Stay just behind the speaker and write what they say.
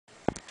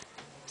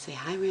Say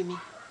hi, Remy.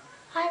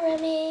 Hi,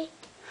 Remy.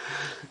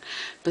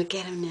 Look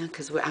at him now,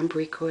 because I'm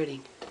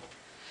recording.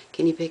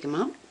 Can you pick him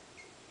up?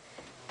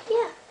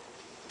 Yeah.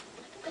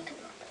 Pick him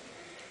up.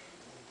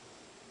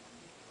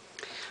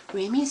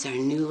 Remy's our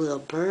new little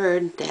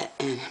bird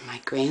and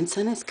my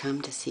grandson has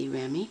come to see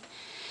Remy.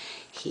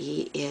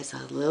 He is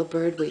a little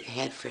bird we've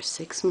had for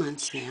 6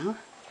 months now.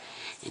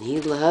 And he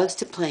loves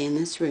to play in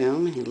this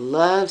room, and he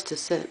loves to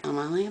sit on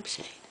my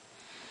lampshade.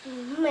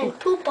 And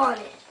poop on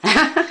it.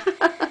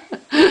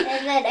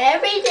 And then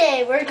every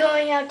day we're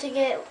going out to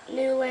get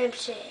new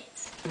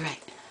lampshades.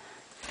 Right.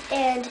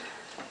 And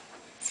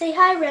say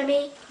hi,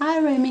 Remy. Hi,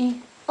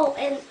 Remy. Oh,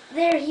 and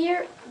they're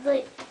here,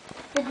 the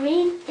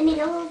green and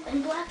yellow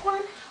and black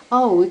one.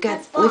 Oh, we've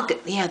got, Bob.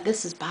 Yeah,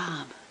 this is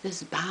Bob.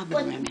 This is Bob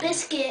and Remy. But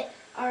Biscuit,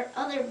 our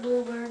other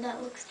bluebird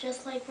that looks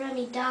just like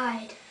Remy,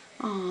 died.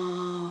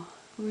 Oh,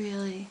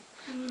 really?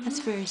 That's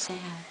very sad.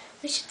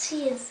 We should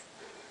see his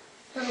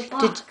little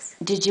box.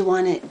 Did you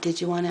want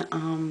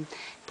to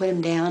put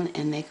him down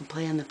and they can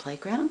play on the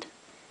playground?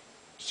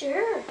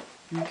 Sure.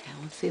 Okay,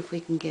 let's see if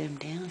we can get him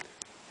down.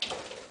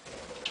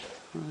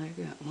 Well,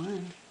 there got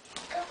one.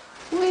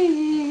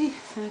 Whee!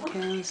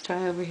 Okay, let's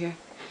try over here.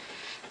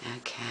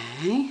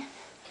 Okay.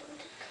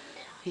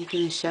 Are you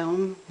going to show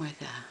him where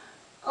the...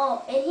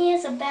 Oh, and he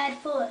has a bad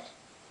foot.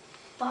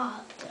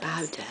 Bob does.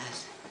 Bob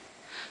does.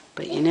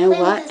 But you know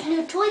what? With his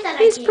new toy that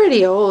He's I gave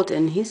pretty old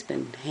and he's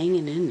been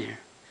hanging in there.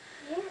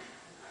 Yeah.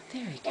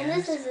 There he goes. And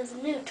this is his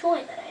new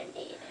toy that I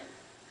made him.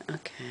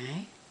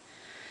 Okay.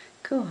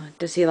 Cool.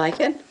 Does he like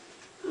it?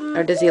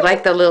 Or does he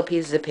like the little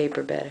pieces of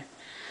paper better?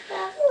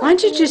 Why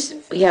don't you just,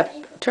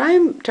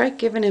 try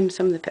giving him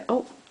some of the,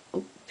 oh,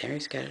 there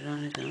he's got it on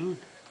his own.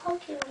 I'll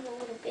give him a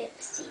little bit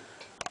of seed.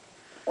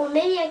 Or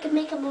maybe I could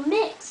make him a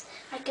mix.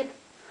 I could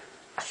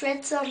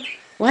shred some.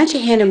 Why don't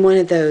you hand him one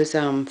of those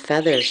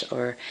feathers,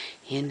 or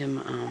hand him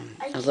a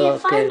little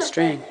bit of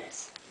string?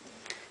 Feathers.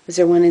 Was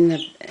there one in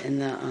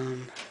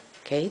the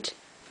cage?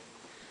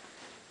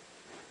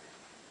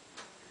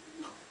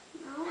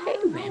 No, Hey, I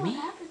don't know Remy. what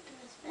happened to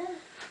his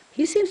feathers.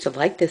 He seems to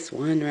like this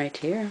one right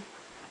here.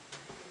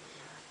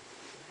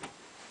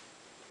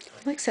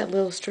 He likes that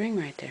little string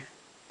right there.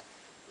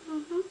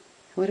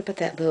 What about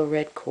that little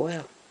red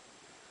coil?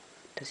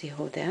 Does he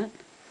hold that?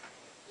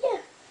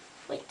 Yeah.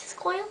 Wait, this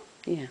coil?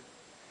 Yeah.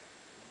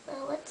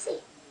 Well, let's see.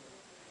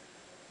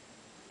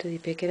 Does he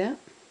pick it up?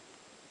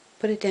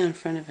 Put it down in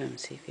front of him and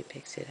see if he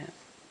picks it up.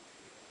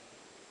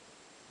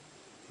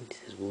 He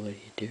says, "What are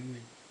you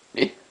doing?"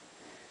 You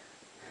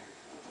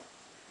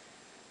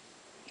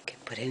can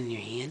put it in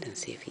your hand and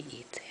see if he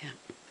eats it.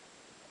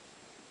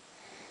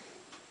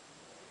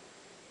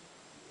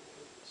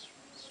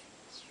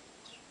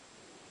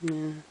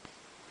 Yeah.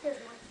 Here's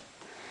one.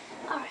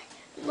 Alright.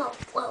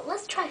 Well,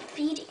 let's try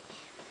feeding him.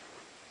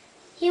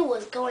 He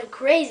was going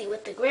crazy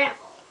with the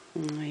gravel.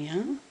 Oh,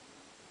 yeah?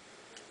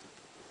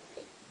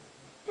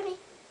 Remy.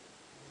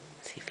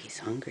 See if he's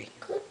hungry.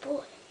 Good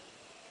boy.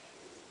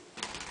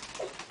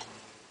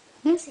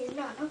 Guess he's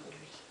not hungry.